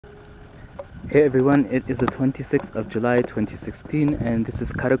Hey everyone, it is the 26th of July 2016 and this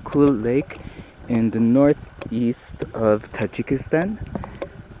is Karakul Lake in the northeast of Tajikistan,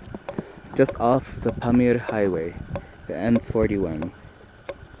 just off the Pamir Highway, the M41.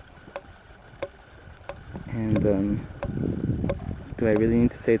 And do I really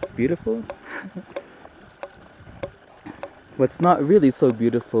need to say it's beautiful? What's not really so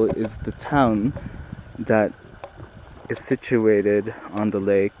beautiful is the town that is situated on the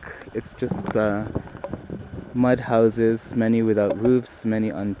lake. It's just mud houses, many without roofs, many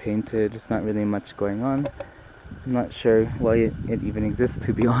unpainted. There's not really much going on. I'm not sure why it even exists,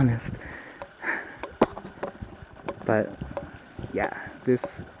 to be honest. But yeah,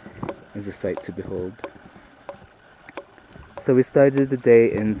 this is a sight to behold. So we started the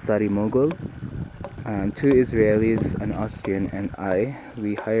day in Sary Mogul. Two Israelis, an Austrian, and I.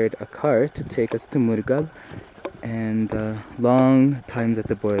 We hired a car to take us to Murghab, and long times at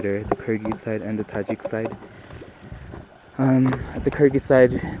the border, the Kyrgyz side and the Tajik side. At the Kyrgyz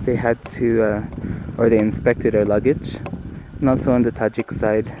side, they had to, or they inspected our luggage. Not so on the Tajik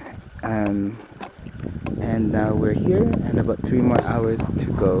side. And now we're here, and about 3 more hours to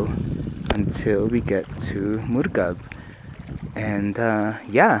go until we get to Murghab. And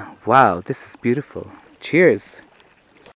yeah, wow, this is beautiful. Cheers!